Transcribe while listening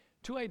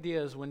Two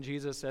ideas when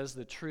Jesus says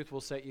the truth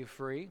will set you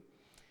free.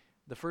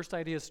 The first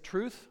idea is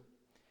truth,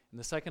 and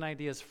the second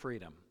idea is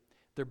freedom.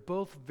 They're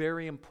both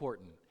very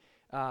important.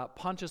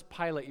 Pontius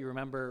Pilate, you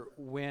remember,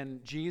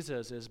 when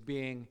Jesus is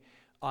being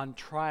on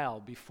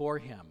trial before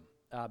him,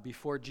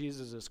 before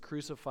Jesus is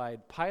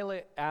crucified,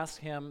 Pilate asks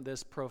him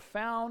this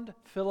profound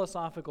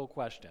philosophical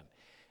question.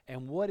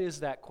 And what is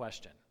that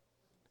question?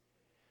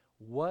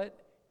 What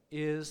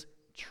is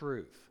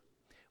truth?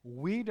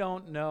 We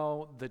don't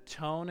know the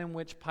tone in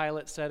which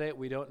Pilate said it.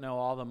 We don't know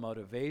all the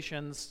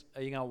motivations,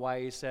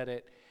 why he said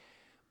it.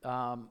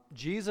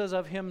 Jesus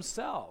of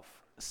himself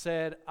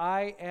said,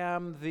 I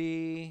am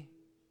the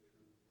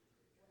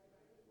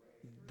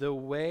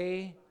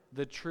way,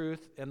 the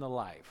truth, and the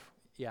life.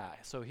 Yeah,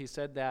 so he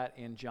said that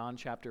in John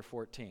chapter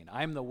 14.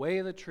 I'm the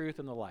way, the truth,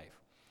 and the life.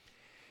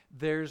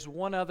 There's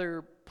one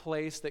other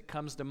place that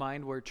comes to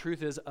mind where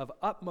truth is of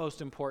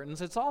utmost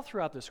importance. It's all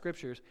throughout the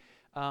scriptures.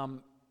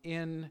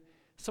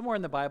 Somewhere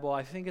in the Bible,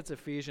 I think it's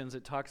Ephesians,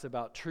 it talks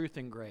about truth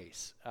and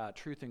grace.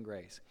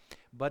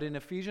 But in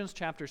Ephesians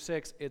chapter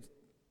 6,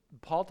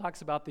 Paul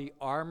talks about the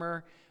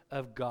armor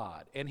of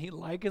God, and he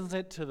likens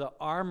it to the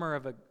armor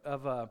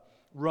of a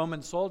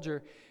Roman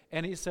soldier,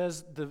 and he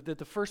says that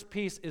the first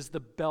piece is the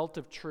belt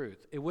of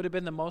truth. It would have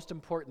been the most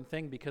important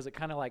thing because it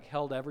kind of like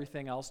held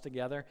everything else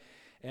together,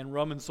 and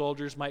Roman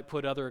soldiers might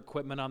put other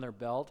equipment on their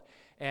belt,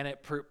 and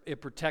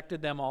it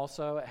protected them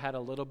also. It had a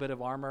little bit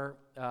of armor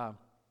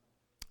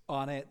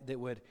on it that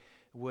would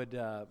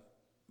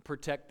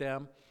protect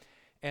them.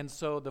 And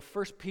so the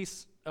first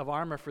piece of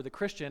armor for the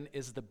Christian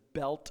is the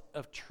belt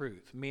of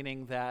truth,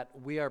 meaning that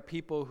we are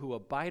people who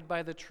abide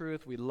by the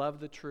truth, we love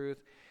the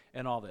truth,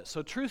 and all this.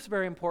 So truth's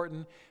very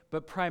important,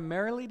 but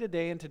primarily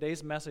today in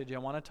today's message, I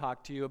want to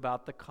talk to you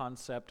about the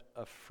concept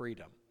of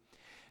freedom.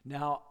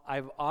 Now,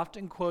 I've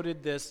often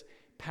quoted this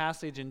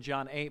passage in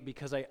John 8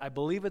 because I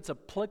believe it's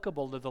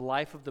applicable to the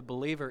life of the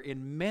believer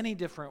in many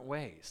different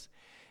ways.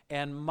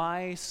 And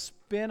my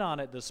spin on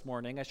it this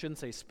morning, I shouldn't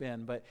say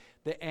spin, but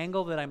the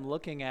angle that I'm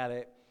looking at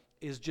it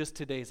is just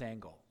today's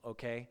angle,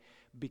 okay?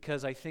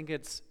 Because I think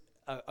it's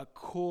a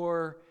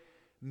core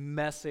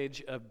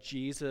message of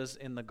Jesus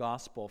in the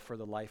gospel for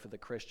the life of the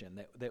Christian.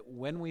 That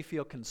when we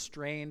feel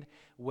constrained,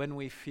 when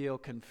we feel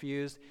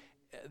confused,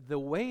 the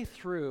way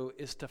through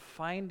is to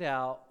find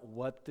out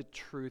what the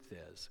truth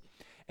is.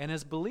 And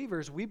as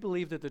believers, we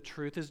believe that the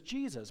truth is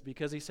Jesus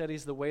because he said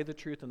he's the way, the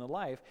truth, and the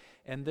life.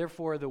 And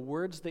therefore, the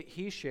words that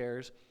he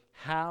shares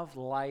have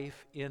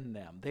life in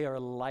them. They are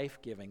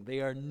life-giving.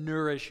 They are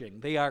nourishing.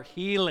 They are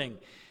healing.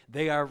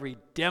 They are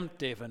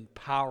redemptive and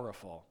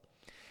powerful.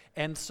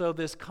 And so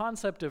this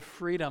concept of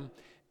freedom,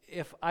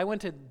 if I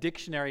went to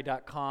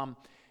dictionary.com,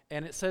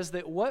 and it says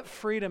that what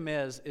freedom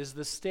is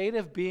the state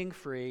of being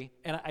free.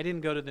 And I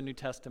didn't go to the New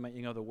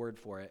Testament, the word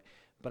for it,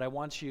 but I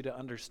want you to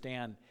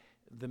understand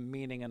the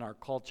meaning in our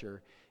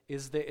culture,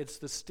 is that it's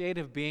the state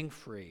of being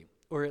free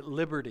or at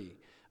liberty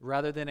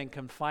rather than in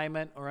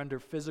confinement or under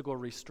physical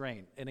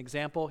restraint. An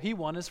example, he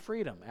won his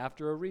freedom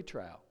after a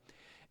retrial.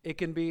 It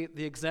can be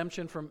the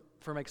exemption from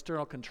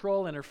external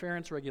control,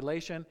 interference,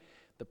 regulation,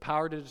 the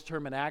power to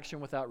determine action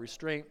without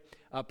restraint,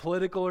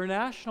 political or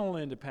national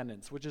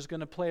independence, which is going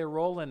to play a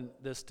role in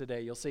this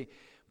today. You'll see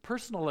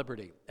personal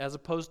liberty as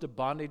opposed to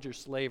bondage or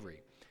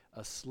slavery.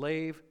 A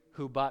slave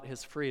who bought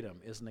his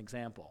freedom is an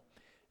example.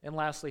 And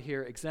lastly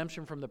here,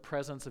 exemption from the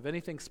presence of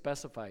anything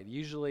specified,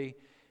 usually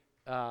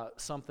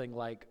something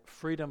like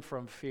freedom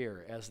from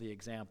fear as the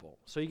example.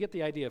 So you get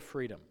the idea of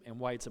freedom and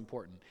why it's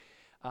important.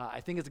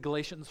 I think it's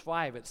Galatians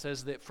 5. It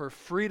says that for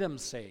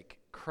freedom's sake,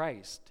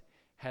 Christ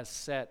has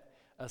set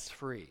us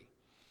free,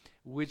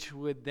 which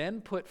would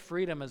then put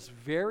freedom as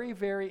very,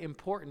 very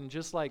important,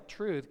 just like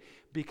truth,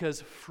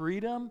 because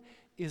freedom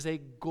is a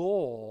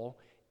goal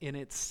in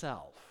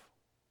itself.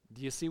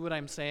 Do you see what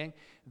I'm saying?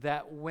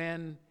 That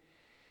when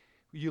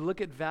you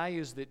look at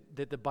values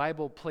that the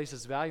Bible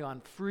places value on,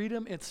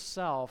 freedom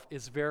itself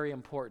is very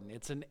important.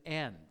 It's an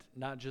end,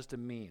 not just a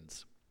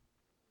means.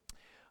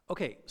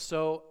 Okay,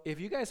 so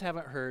if you guys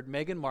haven't heard,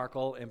 Meghan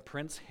Markle and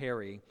Prince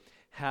Harry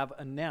have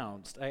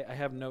announced, I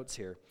have notes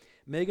here,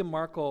 Meghan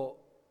Markle,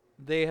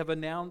 they have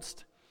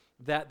announced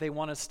that they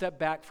want to step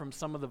back from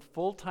some of the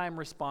full-time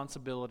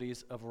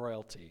responsibilities of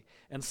royalty.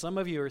 And some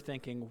of you are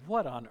thinking,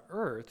 what on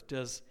earth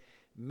does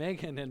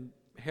Meghan and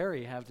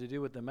Harry have to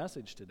do with the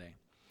message today?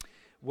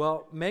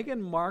 Well, Meghan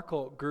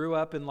Markle grew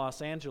up in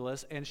Los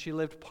Angeles, and she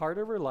lived part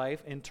of her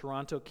life in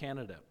Toronto,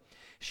 Canada.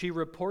 She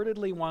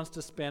reportedly wants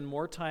to spend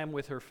more time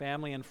with her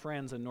family and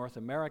friends in North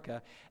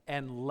America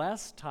and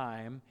less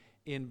time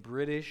in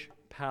British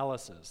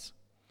palaces.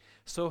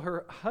 So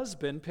her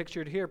husband,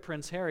 pictured here,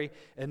 Prince Harry,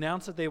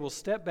 announced that they will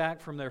step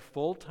back from their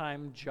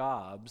full-time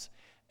jobs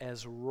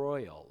as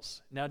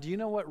royals. Now, do you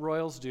know what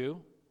royals do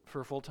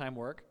for full-time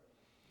work?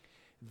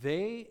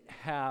 They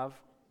have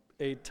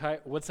a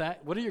type. What's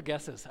that? What are your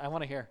guesses? I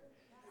want to hear.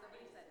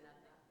 Somebody said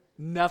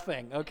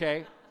nothing. Nothing.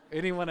 Okay.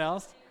 Anyone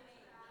else?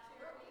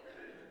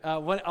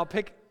 I'll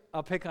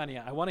pick on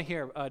you. I want to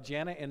hear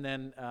Janet and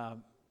then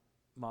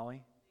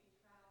Molly.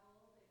 They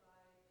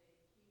travel, they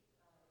keep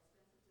expensive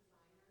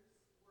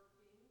designers, work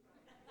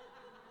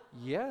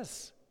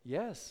Yes,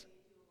 yes,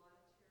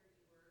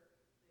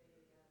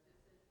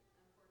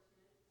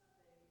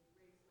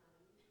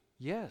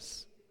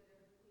 yes,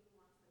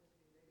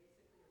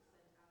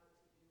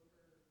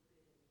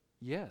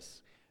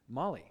 yes.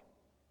 Molly.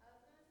 I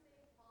was going to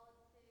say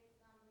politics,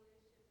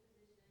 leadership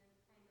positions,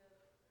 kind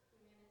of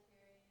humanitarian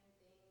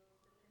things,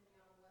 depending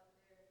on what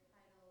their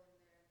title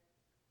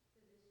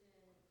and their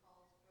position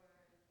calls for,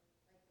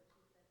 and like what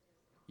you said,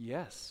 just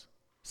Yes.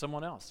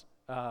 Someone else.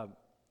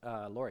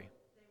 Lori.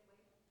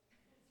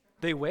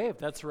 They wave.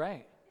 That's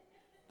right.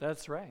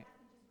 That's right.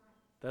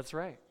 That's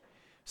right.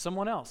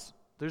 Someone else.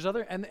 There's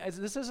other, and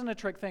this isn't a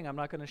trick thing. I'm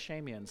not going to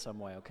shame you in some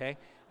way, okay?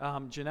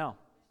 Janelle.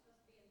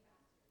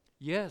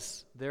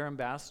 Yes, they're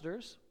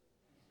ambassadors.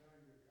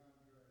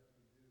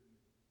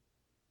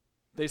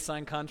 They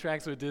sign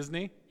contracts with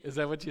Disney? Is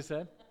that what you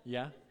said?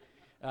 Yeah.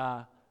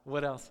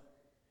 What else?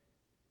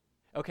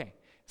 Okay,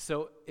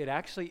 so it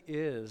actually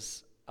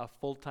is a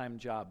full-time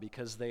job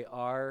because they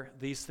are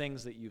these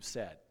things that you've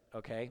said,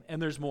 okay? And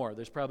there's more.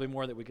 There's probably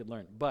more that we could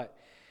learn. But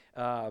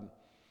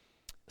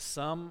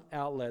some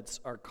outlets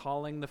are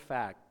calling the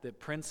fact that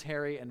Prince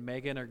Harry and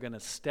Meghan are going to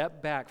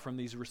step back from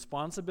these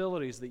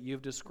responsibilities that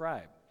you've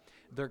described.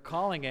 They're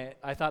calling it,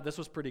 I thought this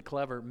was pretty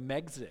clever,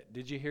 Megxit.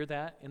 Did you hear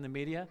that in the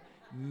media?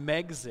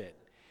 Megxit.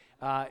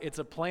 It's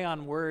a play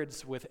on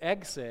words with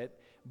exit,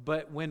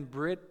 but when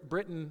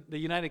Britain, the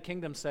United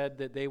Kingdom, said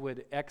that they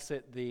would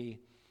exit the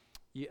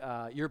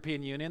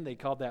European Union, they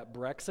called that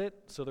Brexit,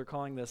 so they're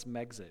calling this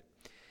Megxit.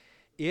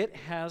 It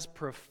has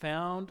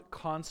profound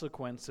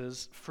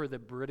consequences for the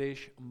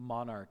British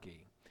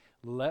monarchy.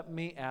 Let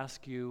me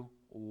ask you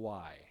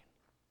why.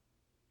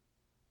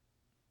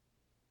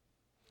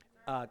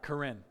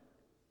 Corinne.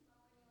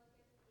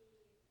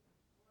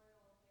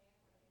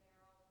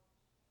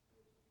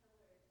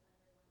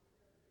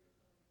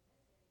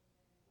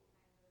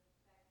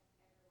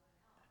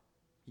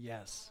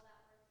 Yes.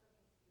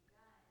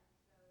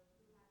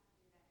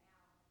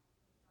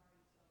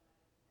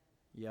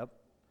 Yep.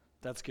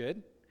 That's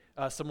good.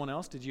 Someone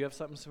else? Did you have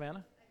something,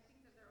 Savannah? I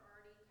think that they're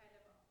already kind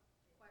of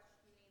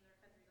questioning, their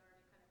country's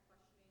already kind of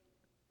questioning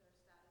their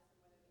status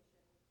and whether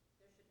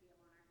there should be a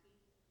monarchy.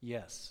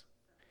 Yes.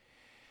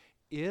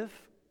 If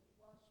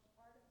Well,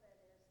 part of it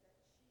is that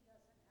she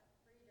doesn't have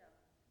freedom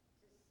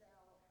to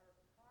sell her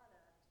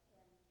product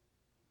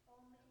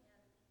only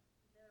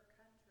in their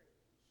country.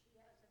 She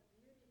has a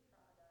beauty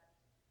product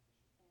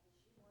and she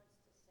wants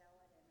to sell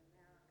it in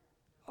America.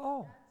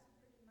 oh, That's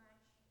pretty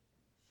much,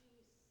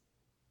 she's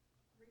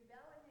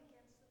rebelling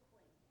against the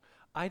queen.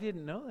 I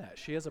didn't know that.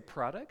 She has a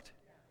product?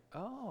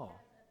 Oh,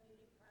 Has a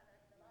beauty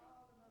product that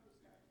all the movie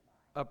stars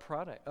buy. a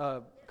product,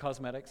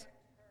 cosmetics.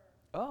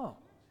 Oh,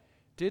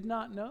 did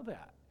not know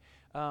that.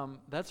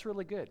 That's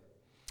really good.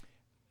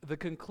 The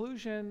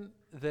conclusion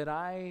that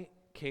I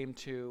came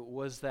to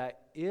was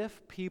that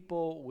if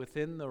people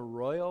within the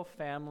royal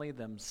family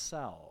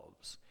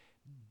themselves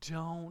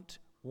don't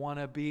want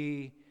to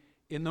be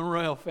in the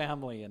royal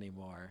family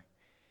anymore,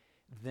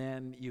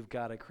 then you've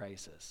got a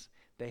crisis.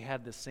 They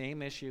had the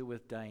same issue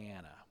with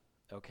Diana,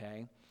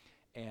 okay?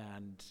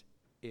 And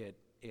it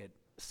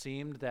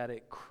seemed that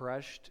it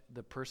crushed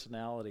the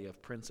personality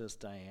of Princess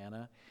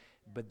Diana,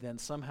 but then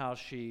somehow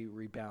she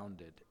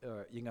rebounded.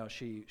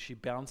 She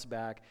bounced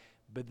back,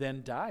 but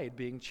then died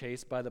being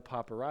chased by the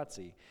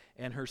paparazzi.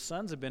 And her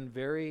sons have been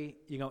very,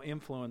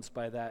 influenced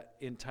by that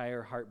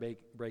entire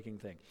heartbreaking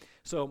thing.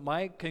 So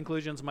my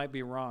conclusions might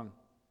be wrong,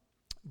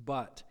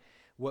 but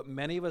what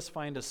many of us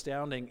find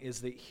astounding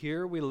is that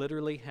here we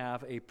literally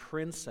have a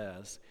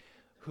princess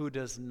who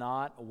does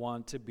not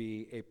want to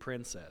be a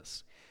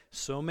princess.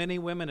 So many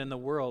women in the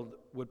world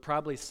would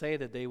probably say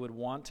that they would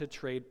want to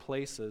trade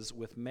places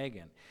with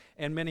Meghan,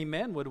 and many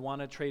men would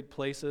want to trade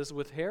places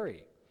with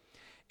Harry.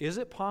 Is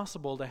it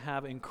possible to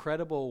have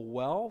incredible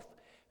wealth,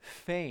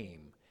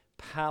 fame,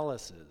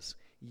 palaces,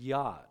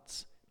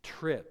 yachts,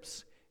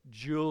 trips,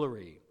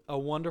 jewelry, a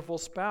wonderful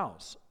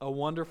spouse, a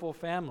wonderful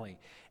family,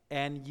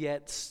 and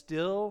yet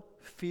still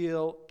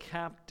feel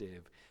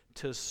captive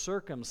to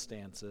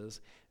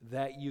circumstances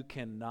that you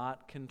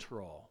cannot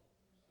control?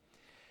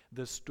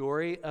 The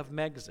story of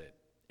Megxit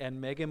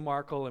and Meghan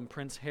Markle and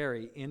Prince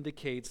Harry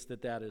indicates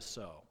that that is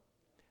so.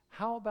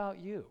 How about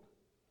you?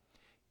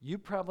 You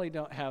probably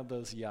don't have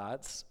those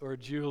yachts or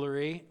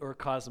jewelry or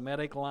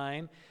cosmetic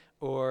line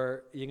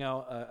or,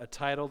 a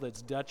title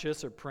that's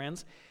Duchess or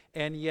Prince,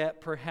 and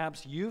yet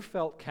perhaps you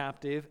felt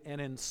captive and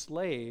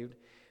enslaved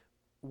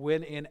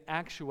when in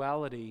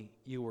actuality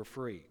you were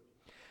free.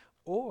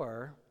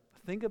 Or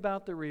think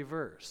about the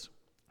reverse.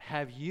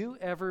 Have you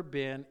ever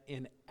been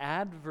in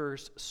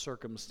adverse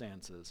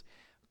circumstances,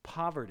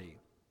 poverty,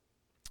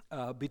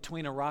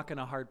 between a rock and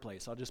a hard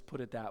place? I'll just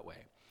put it that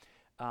way.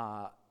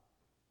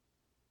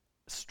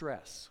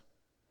 Stress,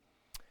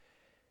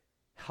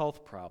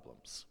 health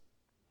problems,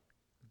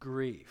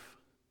 grief,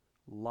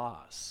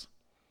 loss,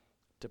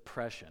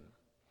 depression,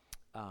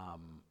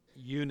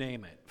 you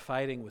name it,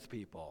 fighting with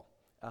people,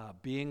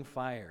 being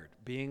fired,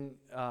 being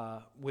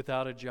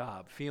without a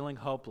job, feeling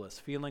hopeless,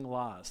 feeling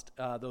lost,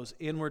 those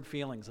inward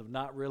feelings of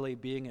not really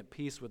being at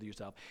peace with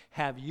yourself.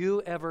 Have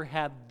you ever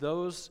had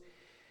those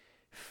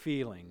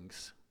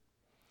feelings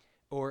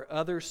or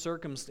other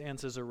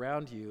circumstances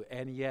around you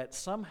and yet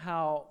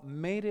somehow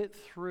made it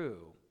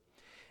through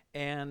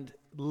and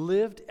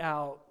lived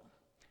out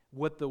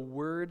what the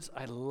words,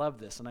 I love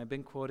this, and I've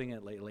been quoting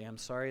it lately. I'm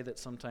sorry that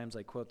sometimes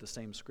I quote the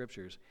same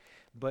scriptures,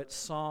 but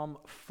Psalm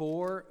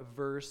 4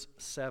 verse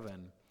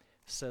 7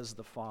 says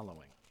the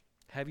following.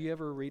 Have you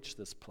ever reached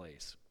this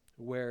place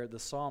where the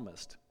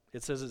psalmist,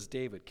 it says it's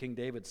David, King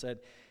David said,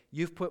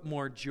 "You've put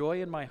more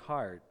joy in my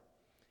heart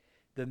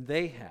than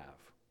they have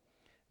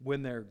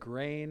when their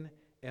grain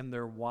and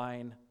their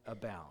wine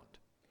abound."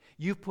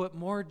 You've put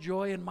more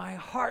joy in my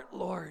heart,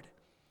 Lord,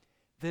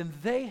 than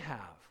they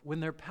have when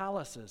their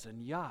palaces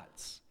and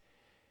yachts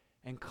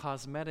and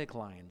cosmetic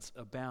lines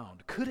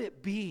abound. Could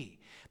it be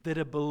that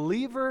a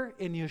believer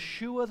in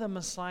Yeshua the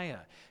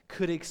Messiah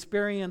could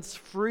experience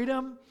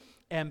freedom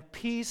and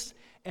peace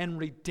and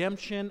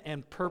redemption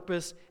and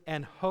purpose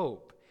and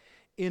hope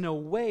in a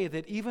way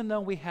that even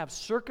though we have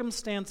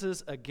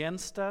circumstances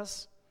against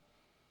us,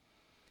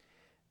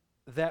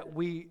 that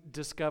we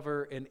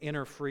discover an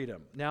inner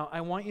freedom? Now,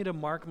 I want you to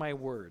mark my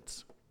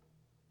words.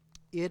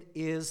 It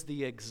is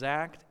the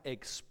exact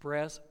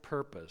express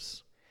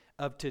purpose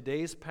of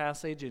today's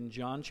passage in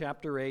John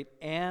chapter 8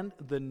 and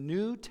the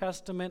New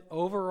Testament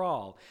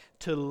overall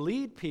to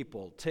lead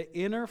people to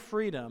inner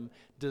freedom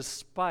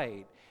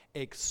despite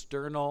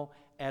external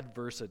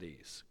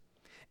adversities.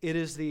 It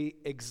is the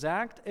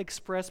exact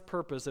express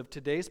purpose of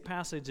today's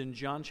passage in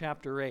John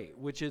chapter 8,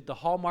 which is the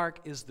hallmark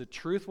is the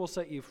truth will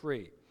set you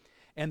free.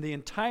 And the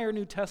entire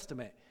New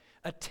Testament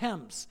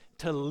attempts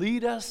to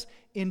lead us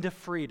into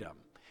freedom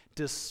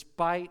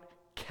despite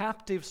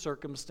captive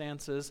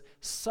circumstances,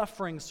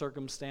 suffering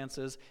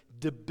circumstances,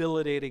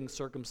 debilitating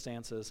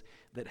circumstances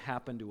that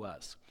happen to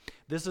us.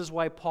 This is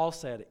why Paul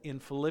said in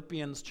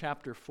Philippians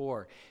chapter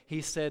 4,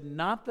 he said,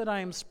 "Not that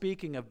I am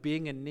speaking of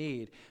being in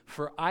need,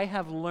 for I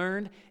have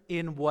learned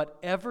in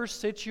whatever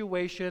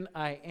situation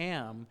I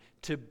am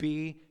to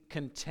be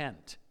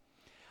content.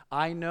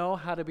 I know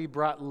how to be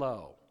brought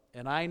low,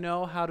 and I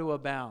know how to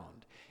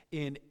abound.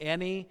 In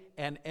any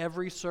and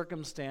every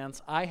circumstance,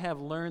 I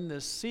have learned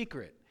this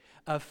secret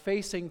of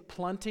facing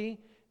plenty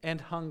and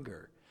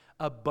hunger,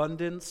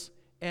 abundance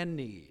and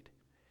need.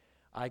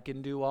 I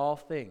can do all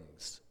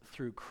things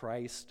through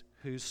Christ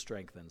who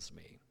strengthens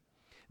me."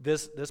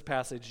 This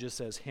passage just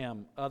says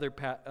him. Other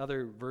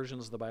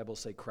versions of the Bible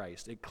say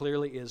Christ. It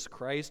clearly is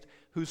Christ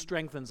who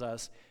strengthens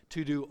us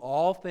to do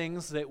all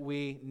things that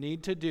we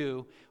need to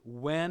do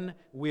when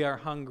we are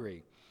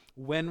hungry,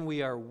 when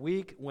we are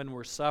weak, when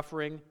we're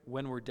suffering,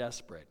 when we're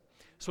desperate.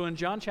 So in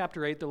John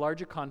chapter 8, the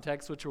larger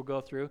context, which we'll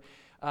go through,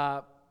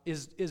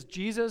 is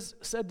Jesus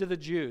said to the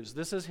Jews,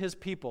 this is his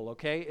people,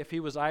 okay? If he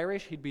was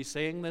Irish, he'd be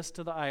saying this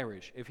to the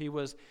Irish. If he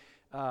was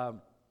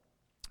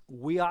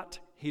Wiat,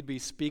 he'd be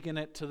speaking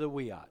it to the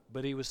Wiat.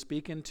 But he was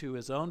speaking to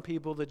his own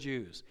people, the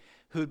Jews,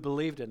 who'd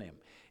believed in him.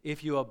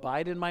 "If you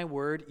abide in my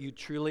word, you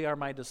truly are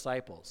my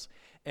disciples,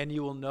 and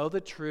you will know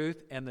the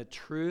truth, and the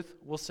truth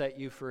will set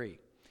you free."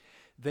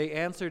 They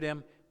answered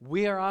him,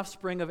 "We are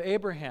offspring of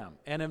Abraham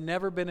and have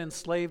never been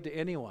enslaved to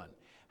anyone.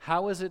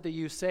 How is it that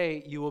you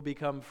say you will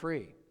become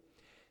free?"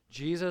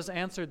 Jesus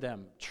answered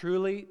them,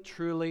 "Truly,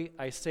 truly,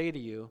 I say to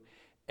you,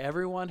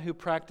 everyone who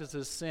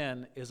practices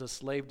sin is a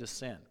slave to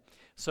sin."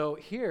 So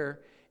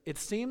here, it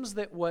seems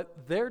that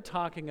what they're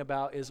talking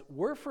about is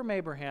we're from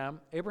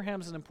Abraham.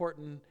 Abraham's an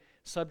important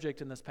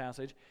subject in this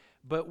passage,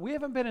 but we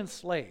haven't been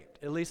enslaved,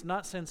 at least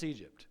not since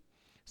Egypt.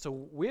 So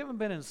we haven't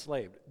been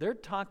enslaved. They're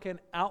talking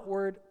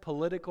outward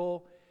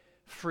political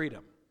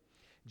freedom.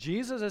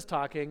 Jesus is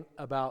talking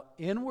about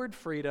inward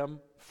freedom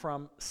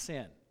from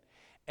sin.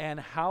 And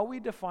how we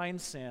define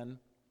sin,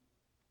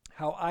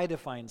 how I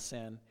define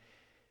sin,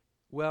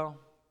 well,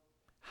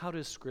 how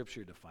does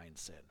Scripture define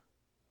sin?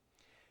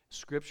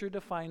 Scripture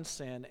defines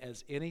sin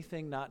as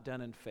anything not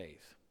done in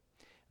faith.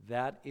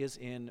 That is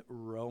in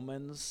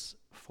Romans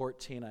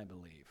 14, I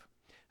believe.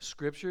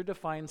 Scripture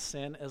defines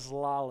sin as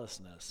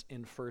lawlessness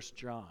in 1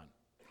 John.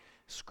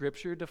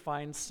 Scripture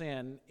defines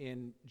sin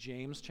in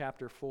James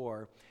chapter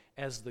 4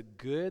 as the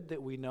good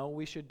that we know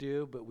we should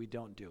do, but we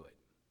don't do it.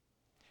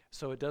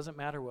 So it doesn't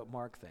matter what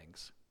Mark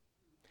thinks.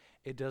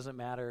 It doesn't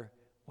matter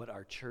what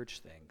our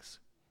church thinks.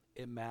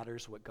 It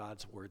matters what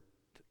God's word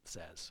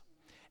says.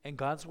 And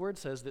God's word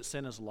says that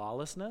sin is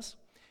lawlessness,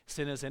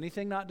 sin is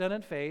anything not done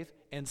in faith,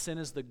 and sin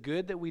is the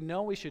good that we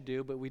know we should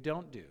do, but we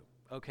don't do.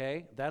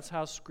 Okay? That's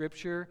how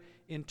Scripture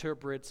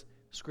interprets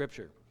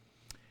Scripture.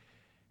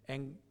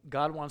 And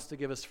God wants to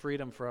give us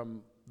freedom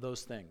from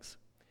those things.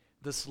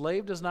 The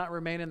slave does not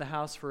remain in the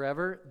house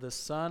forever. The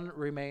son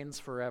remains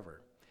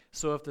forever.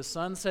 So if the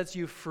Son sets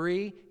you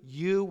free,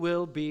 you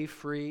will be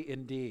free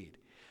indeed.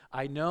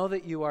 I know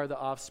that you are the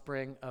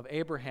offspring of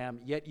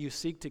Abraham, yet you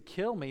seek to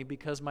kill me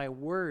because my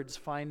words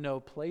find no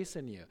place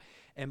in you.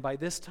 And by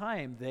this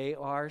time, they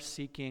are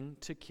seeking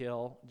to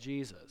kill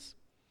Jesus.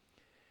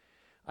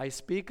 I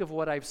speak of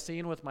what I've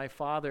seen with my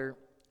father,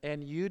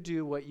 and you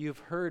do what you've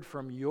heard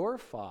from your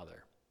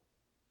father.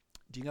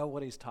 Do you know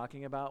what he's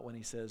talking about when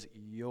he says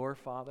your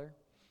father?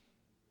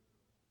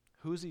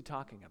 Who's he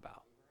talking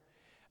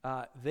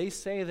about? They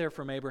say they're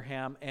from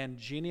Abraham, and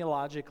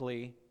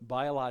genealogically,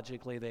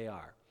 biologically, they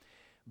are.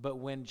 But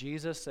when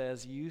Jesus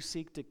says, you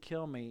seek to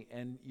kill me,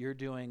 and you're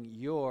doing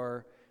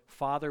your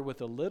father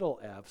with a little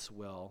f's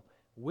will,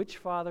 which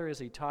father is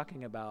he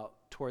talking about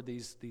toward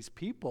these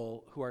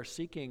people who are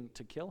seeking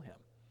to kill him?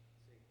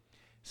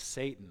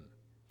 Satan.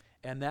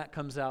 And that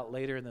comes out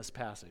later in this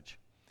passage.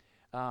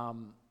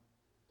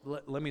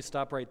 Let me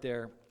stop right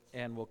there,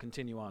 and we'll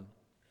continue on.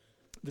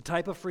 The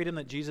type of freedom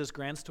that Jesus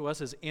grants to us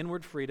is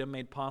inward freedom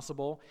made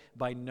possible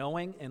by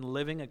knowing and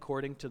living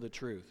according to the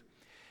truth.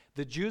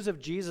 The Jews of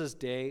Jesus'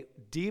 day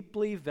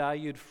deeply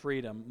valued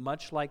freedom,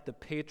 much like the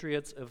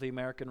patriots of the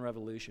American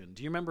Revolution.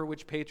 Do you remember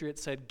which patriot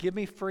said, give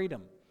me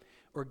freedom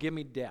or give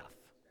me death?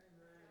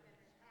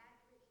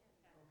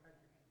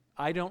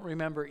 I don't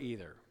remember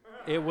either.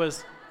 It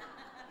was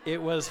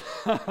it was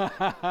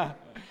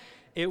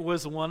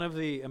one of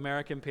the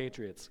American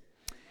patriots.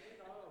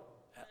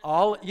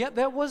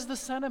 That was the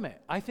sentiment.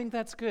 I think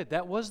that's good.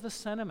 That was the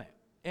sentiment.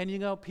 And you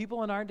know,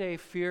 people in our day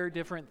fear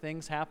different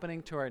things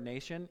happening to our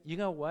nation. You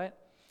know what?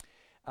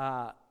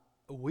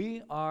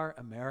 We are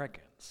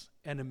Americans,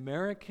 and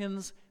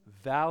Americans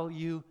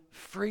value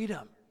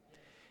freedom.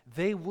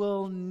 They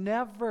will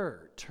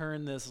never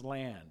turn this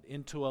land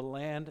into a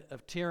land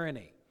of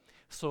tyranny,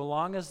 so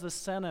long as the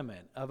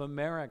sentiment of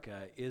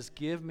America is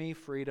give me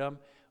freedom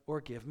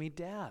or give me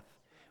death.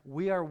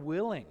 We are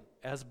willing,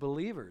 as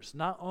believers,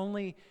 not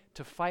only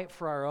to fight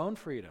for our own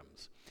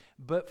freedoms,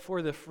 but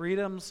for the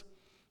freedoms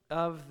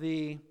of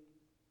the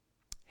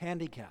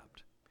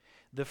handicapped,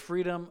 the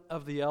freedom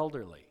of the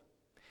elderly,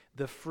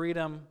 the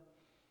freedom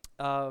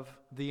of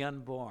the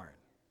unborn,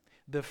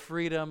 the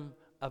freedom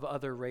of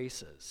other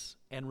races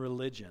and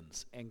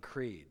religions and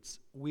creeds.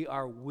 We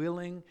are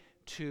willing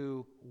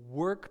to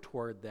work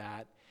toward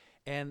that,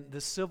 and the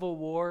Civil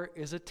War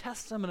is a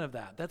testament of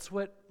that. That's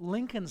what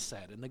Lincoln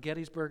said in the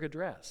Gettysburg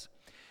Address.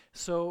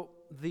 So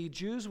the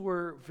Jews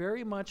were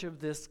very much of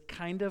this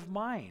kind of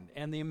mind,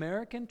 and the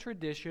American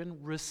tradition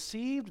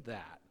received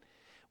that.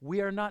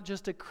 We are not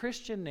just a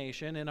Christian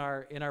nation in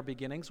our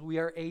beginnings, we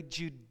are a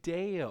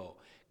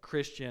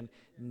Judeo-Christian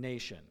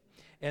nation.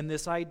 And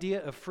this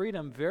idea of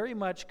freedom very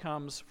much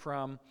comes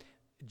from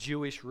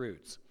Jewish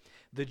roots.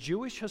 The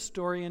Jewish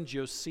historian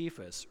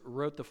Josephus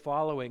wrote the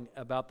following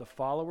about the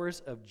followers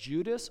of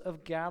Judas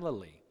of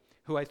Galilee,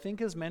 who I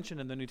think is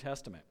mentioned in the New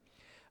Testament,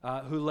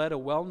 who led a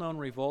well-known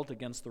revolt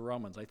against the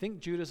Romans. I think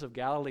Judas of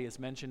Galilee is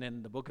mentioned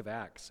in the book of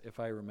Acts, if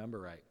I remember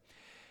right.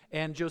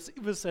 And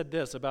Josephus said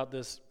this about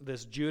this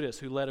Judas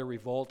who led a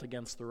revolt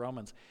against the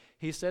Romans.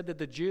 He said that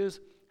the Jews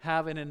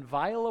have an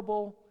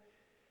inviolable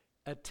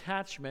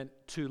attachment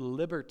to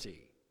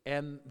liberty,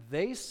 and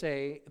they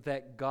say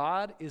that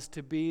God is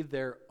to be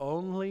their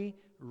only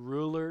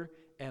ruler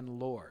and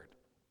Lord.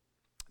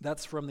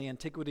 That's from the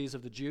Antiquities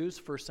of the Jews,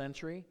 1st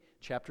century,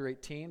 chapter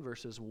 18,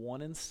 verses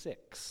 1 and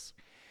 6.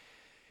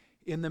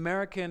 In the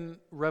American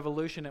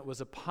Revolution, it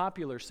was a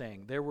popular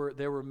saying. There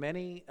were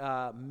many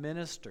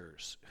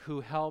ministers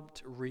who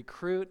helped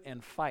recruit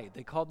and fight.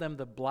 They called them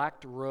the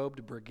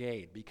Black-Robed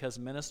Brigade because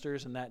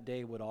ministers in that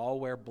day would all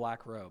wear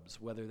black robes,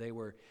 whether they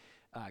were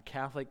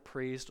Catholic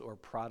priests or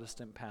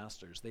Protestant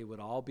pastors. They would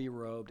all be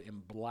robed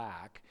in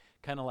black,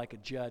 kind of like a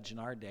judge in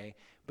our day,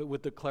 but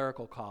with the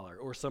clerical collar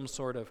or some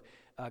sort of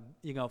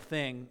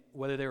thing,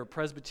 whether they were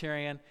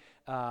Presbyterian.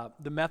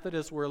 The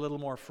Methodists were a little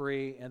more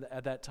free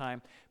at that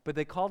time, but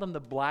they called them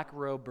the Black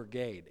Robe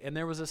Brigade. And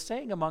there was a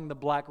saying among the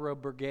Black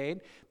Robe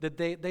Brigade that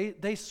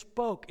they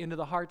spoke into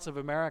the hearts of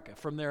America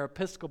from their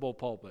Episcopal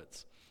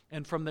pulpits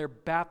and from their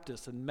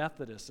Baptist and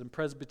Methodist and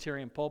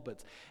Presbyterian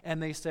pulpits.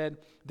 And they said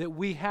that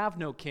we have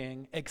no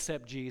king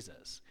except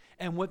Jesus.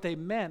 And what they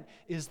meant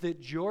is that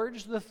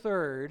George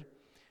III,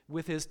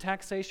 with his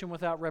taxation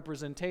without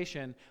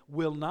representation,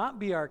 will not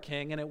be our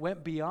king. And it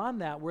went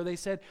beyond that, where they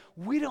said,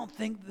 we don't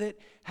think that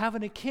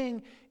having a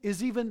king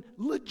is even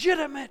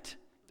legitimate,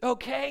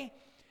 okay?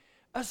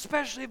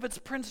 Especially if it's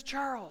Prince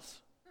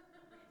Charles.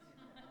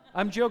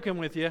 I'm joking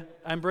with you.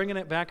 I'm bringing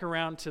it back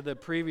around to the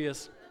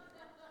previous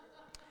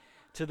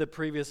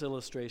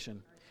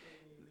illustration.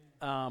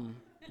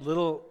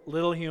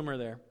 Little humor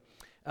there.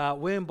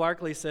 William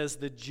Barclay says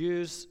the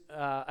Jews,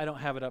 I don't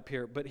have it up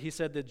here, but he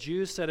said the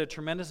Jews set a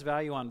tremendous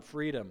value on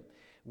freedom,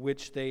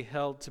 which they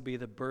held to be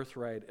the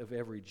birthright of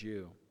every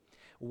Jew.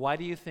 Why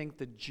do you think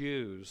the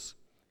Jews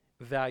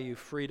value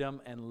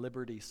freedom and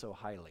liberty so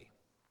highly?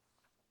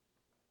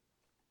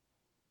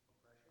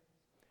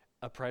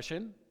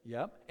 Oppression,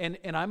 yep.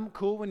 And I'm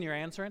cool when you're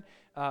answering.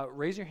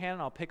 Raise your hand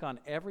and I'll pick on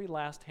every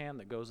last hand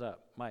that goes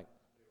up. Mike.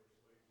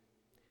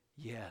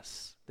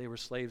 Yes, they were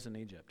slaves in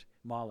Egypt.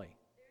 Molly.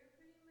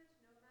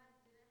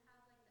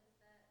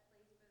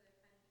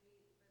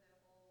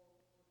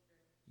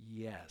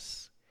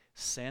 Yes,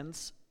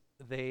 since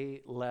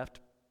they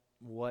left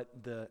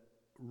what the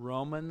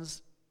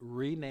Romans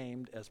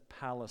renamed as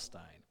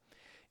Palestine.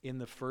 in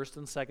the 1st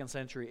and 2nd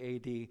century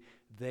AD,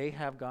 they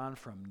have gone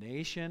from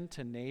nation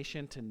to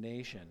nation to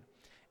nation,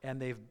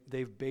 and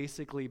they've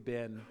basically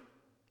been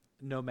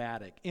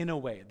nomadic in a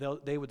way.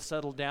 They would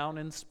settle down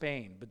in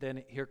Spain, but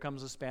then here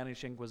comes the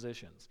Spanish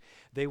Inquisitions.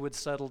 They would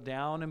settle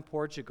down in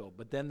Portugal,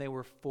 but then they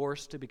were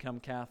forced to become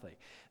Catholic.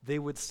 They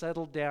would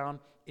settle down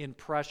in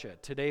Prussia,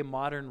 today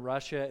modern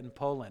Russia and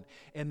Poland,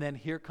 and then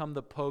here come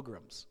the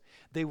pogroms.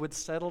 They would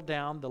settle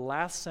down. The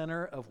last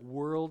center of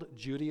world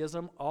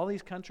Judaism, all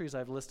these countries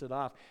I've listed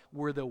off,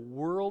 were the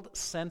world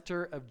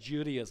center of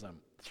Judaism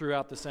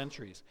throughout the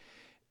centuries.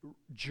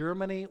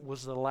 Germany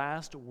was the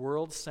last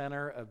world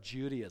center of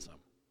Judaism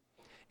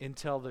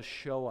until the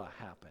Shoah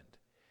happened.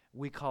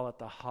 We call it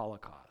the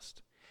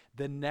Holocaust.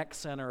 The next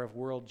center of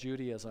world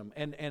Judaism,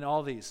 and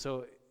all these.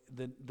 So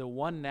the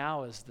one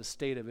now is the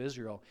State of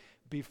Israel.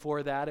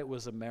 Before that, it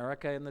was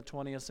America in the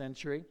 20th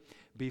century.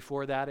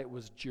 Before that, it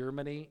was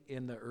Germany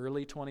in the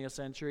early 20th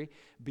century.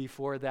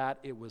 Before that,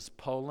 it was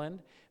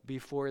Poland.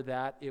 Before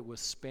that, it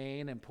was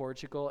Spain and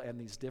Portugal and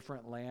these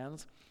different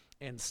lands.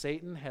 And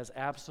Satan has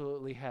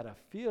absolutely had a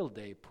field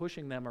day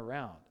pushing them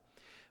around.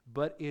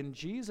 But in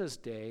Jesus'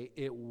 day,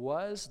 it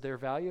was, their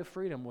value of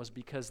freedom was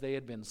because they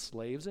had been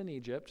slaves in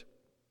Egypt,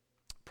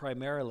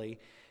 primarily,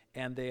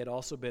 and they had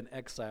also been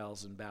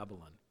exiles in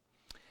Babylon.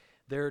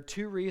 There are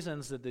two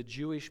reasons that the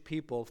Jewish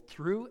people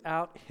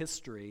throughout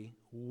history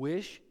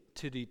wish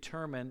to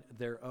determine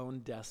their own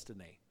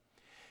destiny.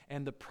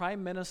 And the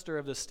prime minister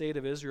of the state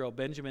of Israel,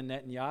 Benjamin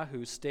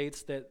Netanyahu,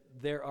 states that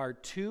there are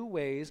two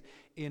ways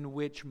in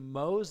which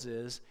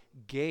Moses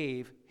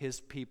gave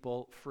his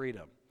people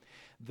freedom.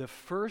 The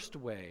first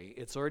way,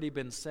 it's already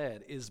been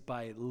said, is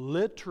by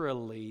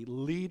literally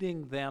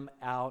leading them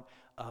out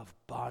of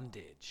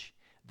bondage,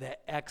 the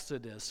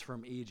exodus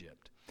from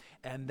Egypt.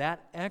 And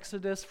that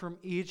exodus from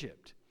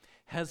Egypt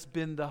has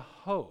been the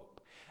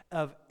hope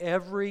of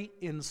every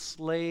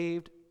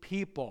enslaved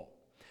people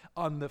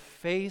on the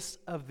face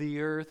of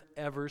the earth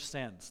ever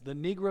since. The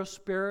Negro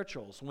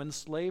spirituals, when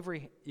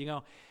slavery,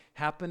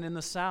 happened in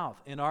the South,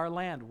 in our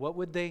land, what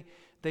would they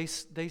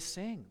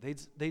sing?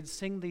 They'd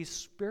sing these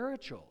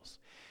spirituals,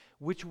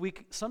 which we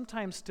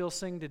sometimes still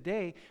sing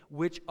today,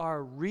 which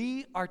are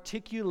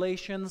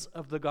re-articulations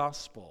of the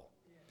gospel.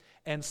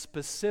 And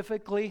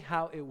specifically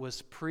how it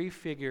was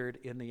prefigured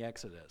in the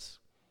Exodus.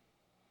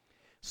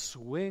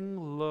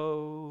 Swing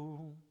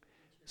low,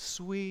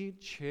 sweet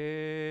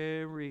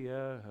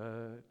chariot,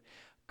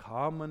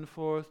 coming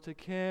forth to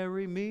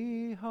carry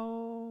me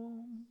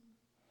home.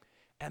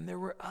 And there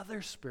were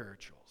other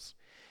spirituals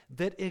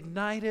that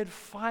ignited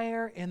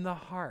fire in the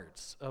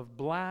hearts of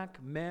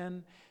black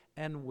men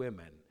and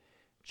women,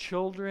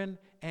 children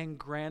and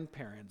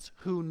grandparents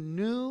who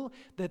knew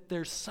that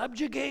their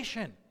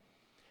subjugation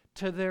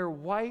to their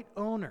white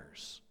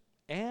owners,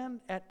 and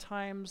at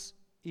times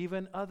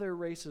even other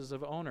races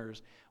of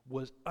owners,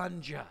 was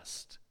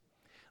unjust.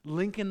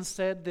 Lincoln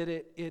said that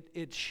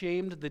it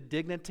shamed the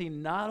dignity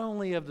not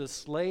only of the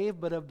slave,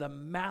 but of the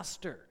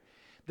master,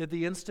 that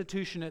the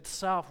institution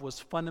itself was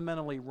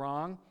fundamentally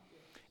wrong.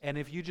 And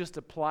if you just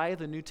apply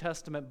the New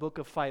Testament book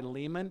of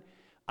Philemon,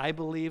 I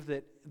believe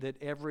that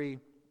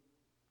every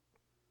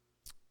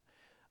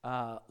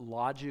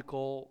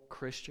logical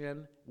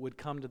Christian would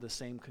come to the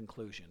same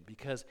conclusion,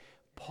 because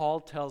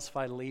Paul tells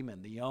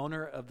Philemon, the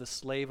owner of the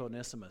slave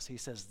Onesimus, he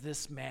says,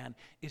 this man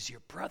is your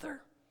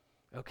brother,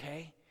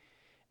 okay?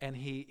 And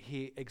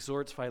he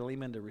exhorts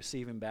Philemon to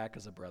receive him back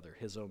as a brother,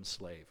 his own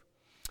slave.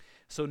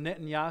 So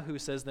Netanyahu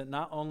says that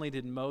not only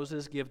did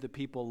Moses give the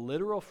people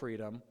literal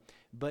freedom,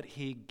 but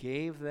he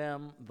gave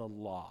them the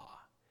law.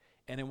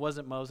 And it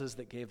wasn't Moses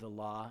that gave the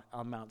law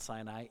on Mount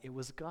Sinai, it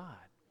was God.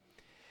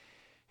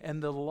 And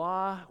the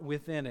law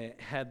within it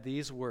had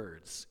these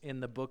words in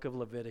the book of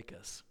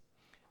Leviticus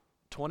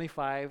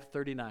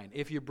 25:39.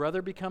 If your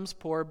brother becomes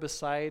poor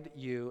beside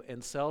you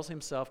and sells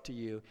himself to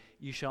you,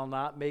 you shall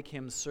not make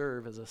him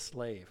serve as a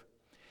slave.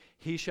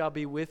 He shall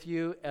be with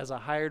you as a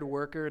hired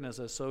worker and as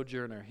a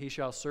sojourner. He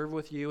shall serve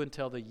with you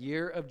until the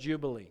year of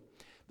Jubilee.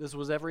 This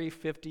was every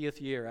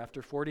 50th year.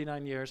 After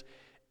 49 years,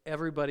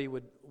 everybody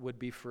would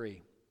be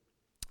free.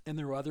 And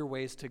there were other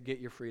ways to get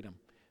your freedom,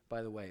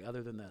 by the way,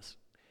 other than this.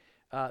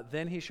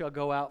 Then he shall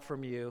go out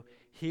from you,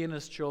 he and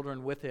his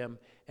children with him,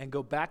 and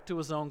go back to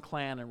his own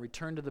clan and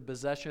return to the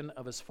possession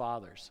of his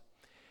fathers.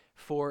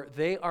 For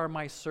they are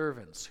my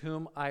servants,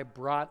 whom I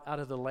brought out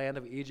of the land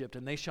of Egypt,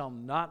 and they shall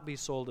not be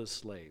sold as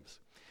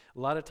slaves. A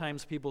lot of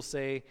times people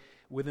say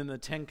within the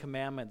 10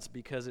 Commandments,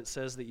 because it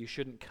says that you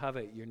shouldn't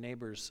covet your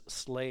neighbor's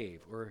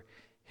slave or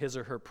his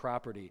or her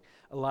property,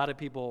 a lot of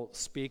people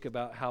speak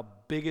about how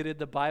bigoted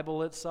the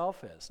Bible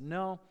itself is.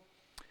 No.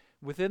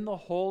 Within the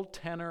whole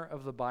tenor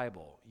of the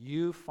Bible,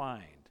 you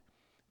find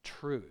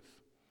truth,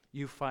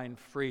 you find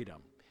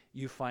freedom,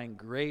 you find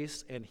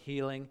grace and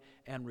healing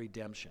and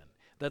redemption.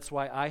 That's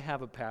why I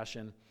have a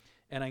passion,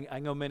 and I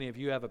know many of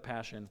you have a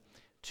passion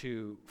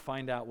to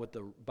find out what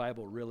the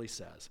Bible really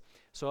says.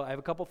 So I have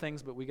a couple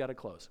things, but we got to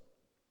close.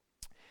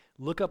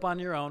 Look up on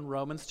your own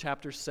Romans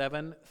chapter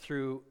 7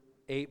 through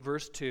 8,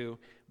 verse 2.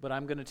 but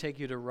I'm going to take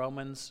you to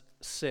Romans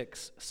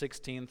 6,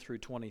 16 through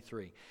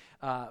 23.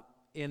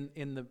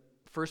 In the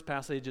first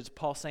passage, it's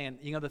Paul saying,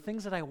 the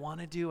things that I want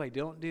to do, I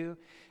don't do,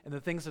 and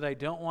the things that I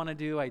don't want to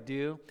do, I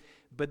do.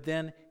 But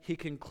then he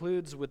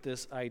concludes with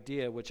this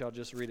idea, which I'll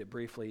just read it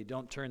briefly.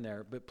 Don't turn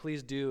there, but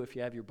please do, if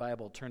you have your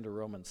Bible, turn to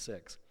Romans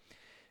 6.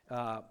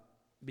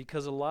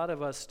 Because a lot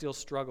of us still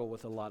struggle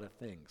with a lot of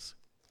things.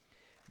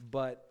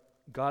 But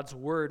God's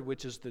word,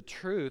 which is the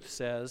truth,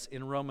 says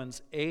in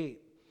Romans 8,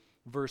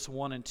 verse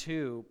 1 and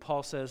 2,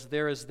 Paul says,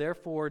 "There is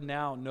therefore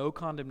now no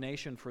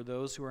condemnation for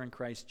those who are in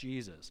Christ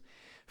Jesus.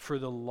 For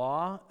the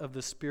law of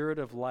the Spirit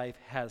of life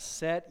has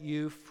set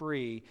you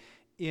free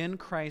in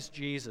Christ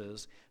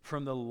Jesus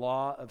from the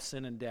law of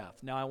sin and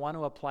death." Now, I want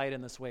to apply it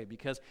in this way,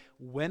 because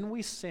when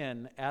we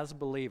sin as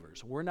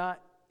believers, we're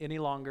not any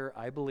longer,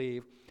 I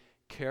believe,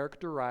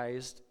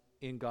 characterized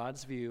in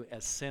God's view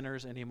as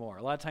sinners anymore.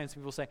 A lot of times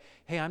people say,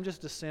 hey, I'm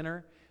just a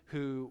sinner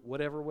who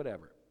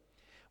whatever.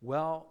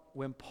 Well,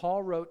 when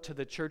Paul wrote to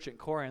the church at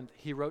Corinth,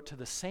 he wrote to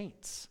the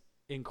saints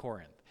in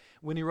Corinth.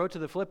 When he wrote to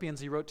the Philippians,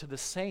 he wrote to the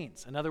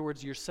saints. In other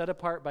words, you're set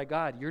apart by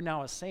God. You're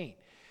now a saint.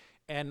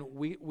 And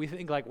we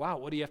think like, wow,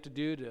 what do you have to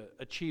do to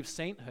achieve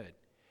sainthood?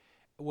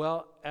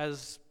 Well,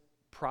 as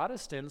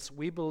Protestants,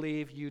 we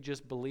believe you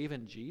just believe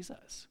in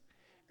Jesus.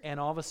 And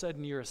all of a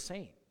sudden you're a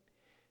saint.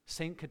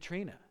 Saint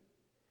Katrina,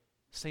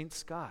 Saint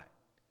Scott,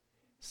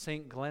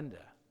 Saint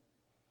Glenda,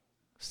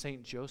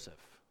 Saint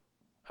Joseph.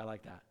 I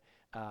like that.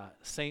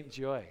 Saint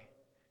Joy,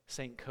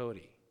 Saint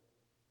Cody,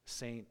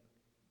 Saint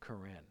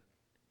Corinne,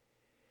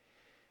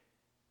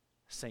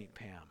 Saint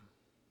Pam,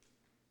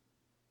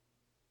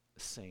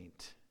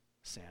 Saint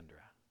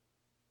Sandra,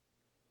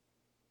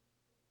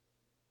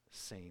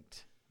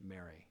 Saint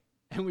Mary.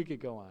 And we could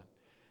go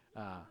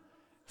on.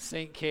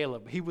 Saint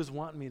Caleb. He was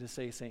wanting me to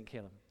say Saint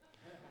Caleb.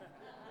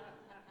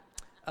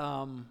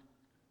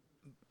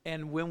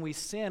 And when we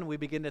sin, we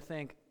begin to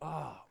think,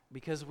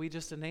 because we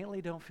just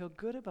innately don't feel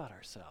good about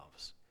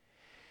ourselves.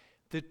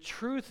 The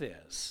truth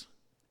is,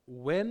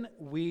 when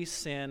we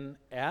sin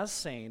as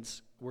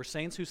saints, we're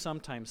saints who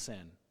sometimes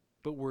sin,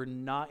 but we're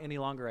not any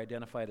longer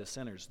identified as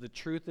sinners. The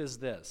truth is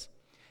this: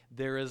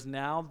 there is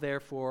now,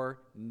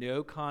 therefore,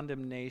 no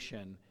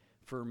condemnation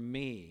for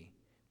me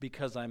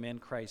because I'm in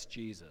Christ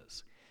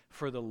Jesus.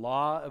 For the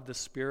law of the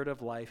Spirit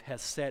of life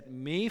has set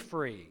me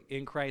free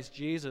in Christ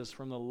Jesus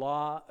from the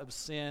law of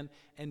sin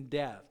and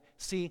death.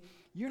 See,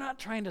 you're not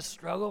trying to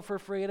struggle for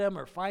freedom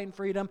or find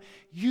freedom.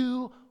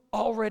 You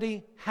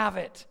already have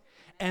it.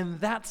 And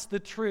that's the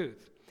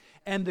truth.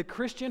 And the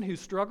Christian who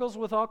struggles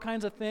with all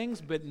kinds of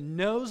things but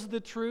knows the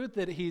truth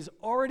that he's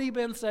already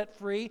been set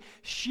free,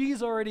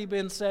 she's already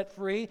been set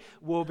free,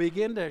 will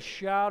begin to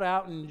shout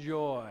out in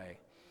joy.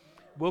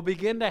 Will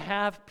begin to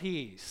have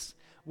peace.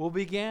 Will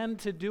begin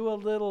to do a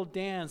little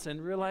dance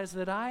and realize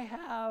that I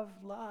have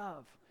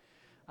love.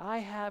 I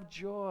have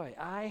joy.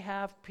 I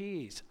have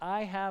peace.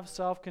 I have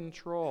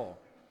self-control.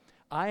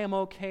 I am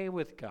okay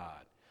with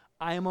God.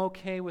 I am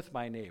okay with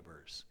my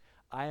neighbors.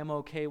 I am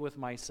okay with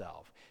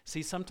myself.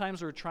 See,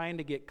 sometimes we're trying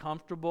to get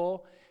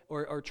comfortable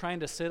or trying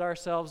to sit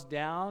ourselves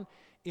down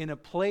in a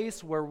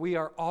place where we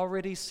are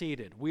already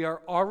seated. We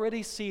are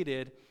already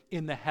seated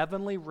in the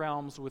heavenly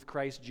realms with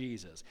Christ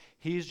Jesus.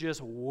 He's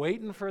just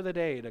waiting for the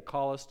day to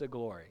call us to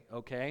glory,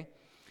 okay?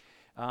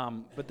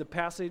 But the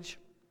passage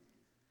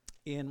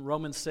in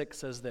Romans 6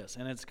 says this,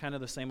 and it's kind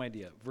of the same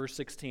idea. Verse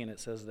 16, it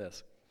says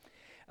this: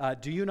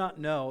 do you not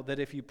know that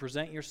if you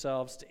present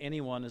yourselves to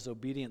anyone as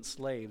obedient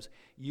slaves,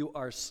 you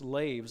are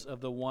slaves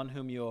of the one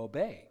whom you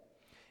obey,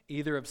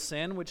 either of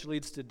sin, which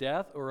leads to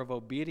death, or of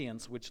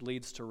obedience, which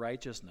leads to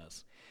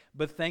righteousness?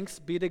 But thanks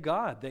be to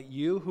God that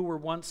you who were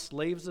once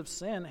slaves of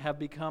sin have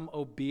become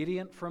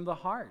obedient from the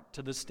heart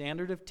to the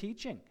standard of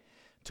teaching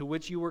to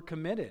which you were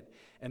committed,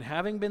 and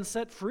having been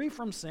set free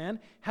from sin,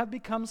 have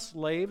become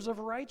slaves of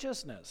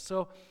righteousness.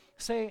 So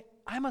say,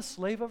 I'm a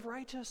slave of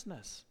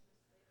righteousness.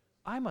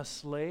 I'm a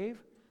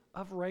slave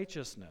of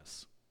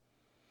righteousness.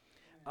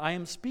 I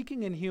am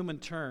speaking in human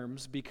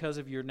terms because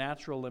of your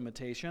natural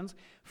limitations.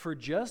 For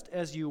just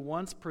as you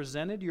once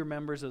presented your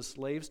members as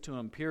slaves to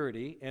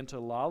impurity and to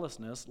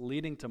lawlessness,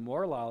 leading to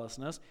more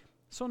lawlessness,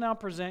 so now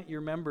present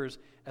your members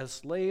as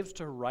slaves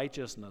to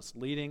righteousness,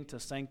 leading to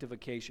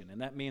sanctification.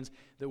 And that means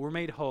that we're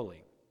made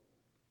holy.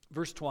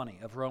 Verse 20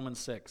 of Romans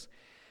 6.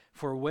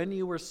 For when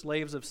you were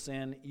slaves of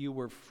sin, you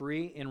were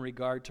free in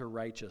regard to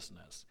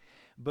righteousness.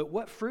 But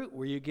what fruit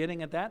were you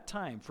getting at that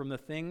time from the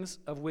things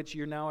of which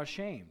you're now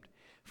ashamed?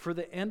 For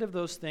the end of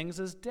those things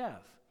is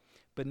death.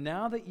 But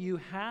now that you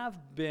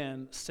have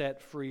been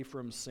set free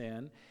from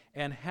sin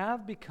and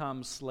have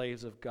become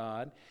slaves of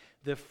God,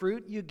 the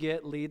fruit you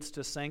get leads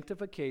to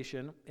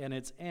sanctification, and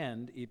its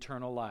end,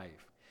 eternal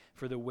life.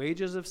 For the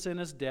wages of sin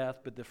is death,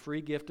 but the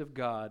free gift of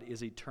God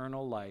is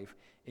eternal life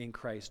in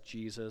Christ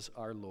Jesus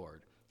our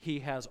Lord. He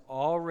has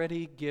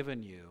already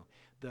given you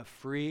the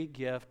free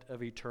gift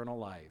of eternal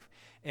life.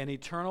 And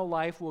eternal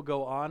life will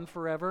go on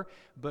forever,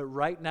 but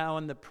right now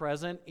in the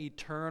present,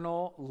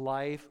 eternal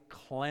life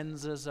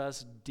cleanses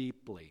us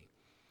deeply.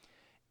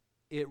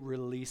 It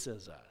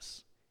releases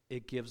us.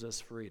 It gives us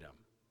freedom.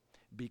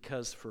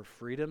 because for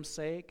freedom's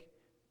sake,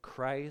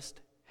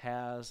 Christ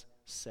has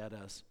set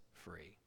us free.